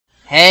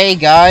Hey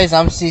guys,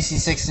 I'm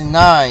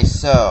CC69.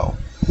 So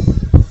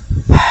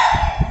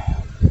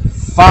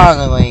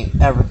finally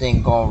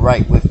everything going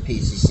right with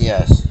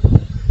PCCS.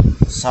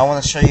 So I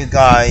want to show you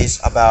guys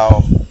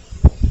about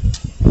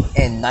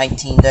in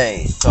 19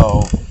 days.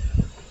 So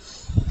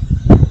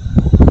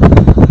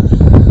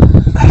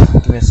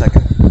give me a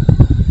second.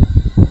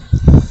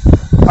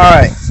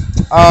 Alright.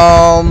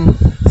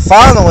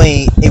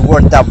 Finally it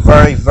worked out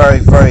very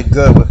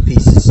good with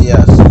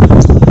PCCS.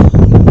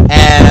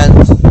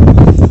 And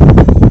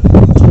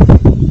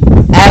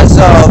as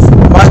of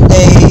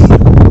Monday,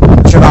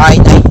 July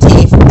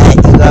 19th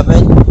at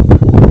 11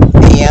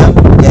 a.m.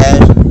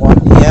 - 1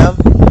 p.m.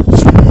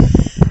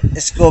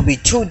 it's gonna be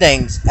two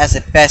things as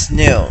the best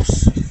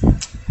news.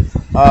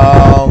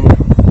 I'm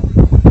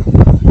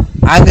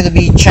gonna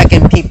be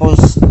checking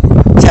people's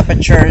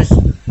temperatures,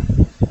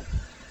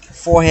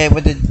 forehead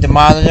with the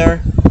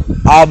monitor.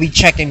 I'll be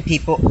checking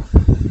people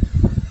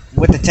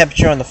with the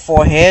temperature on the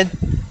forehead,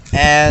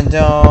 and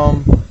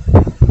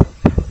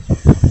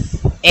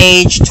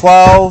age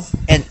 12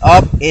 and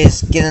up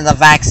is getting a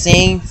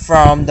vaccine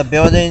from the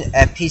building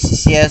at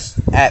PCCS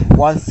at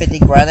 150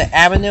 Granite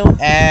Avenue,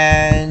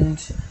 and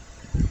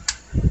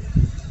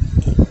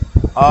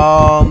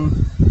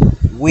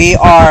we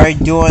are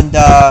doing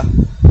the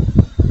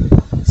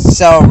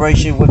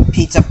celebration with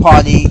pizza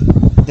party,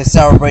 the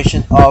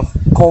celebration of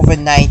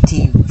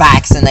COVID-19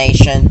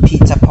 vaccination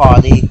pizza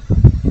party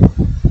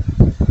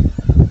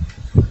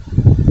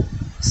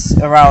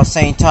around the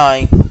same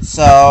time.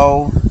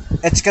 So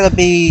it's gonna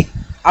be,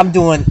 I'm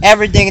doing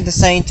everything at the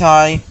same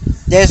time.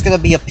 There's gonna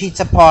be a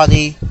pizza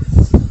party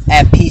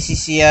at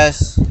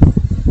PCCS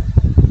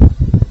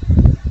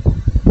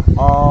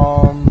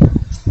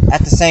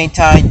at the same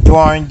time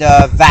during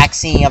the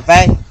vaccine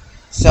event.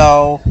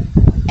 So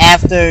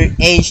after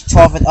age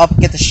 12 and up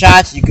get the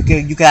shots, you could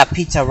have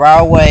pizza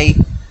right away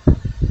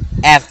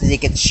after they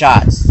get the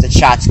shots. The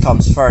shots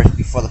comes first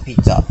before the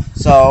pizza.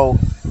 So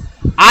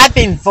I've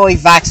been fully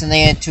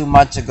vaccinated 2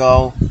 months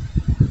ago,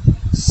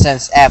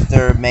 since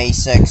after May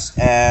 6th,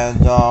 and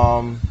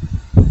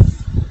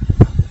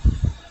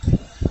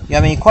you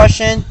have any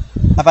question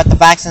about the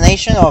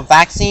vaccination or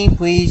vaccine,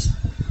 please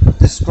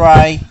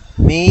describe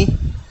me,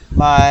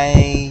 my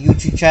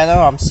YouTube channel.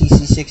 I'm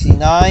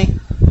CC69.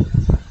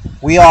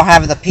 We are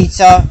having a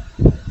pizza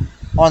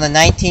on the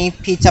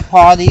 19th, pizza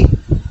party.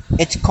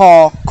 It's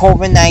called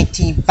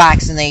COVID-19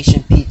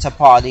 vaccination pizza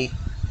party.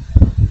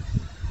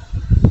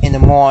 In the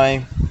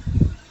morning,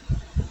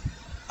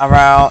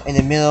 around in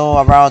the middle,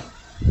 around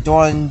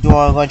during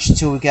lunch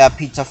too, we got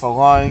pizza for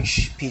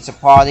lunch, pizza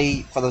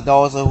party for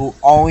those who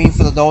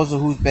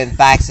who's been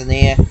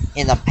vaccinated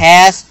in the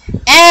past,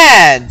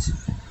 and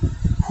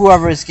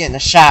whoever is getting a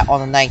shot on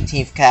the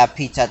 19th can have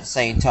pizza at the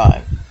same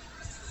time.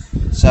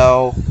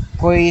 So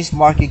please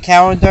mark your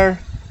calendar.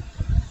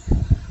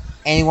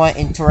 Anyone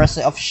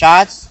interested of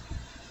shots,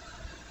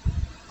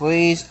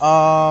 please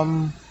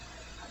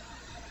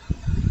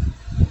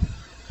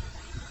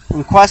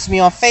request me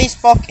on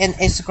Facebook and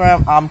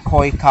Instagram. I'm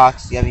Corey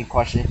Cox. If you have any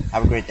questions,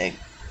 have a great day.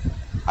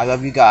 I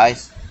love you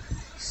guys.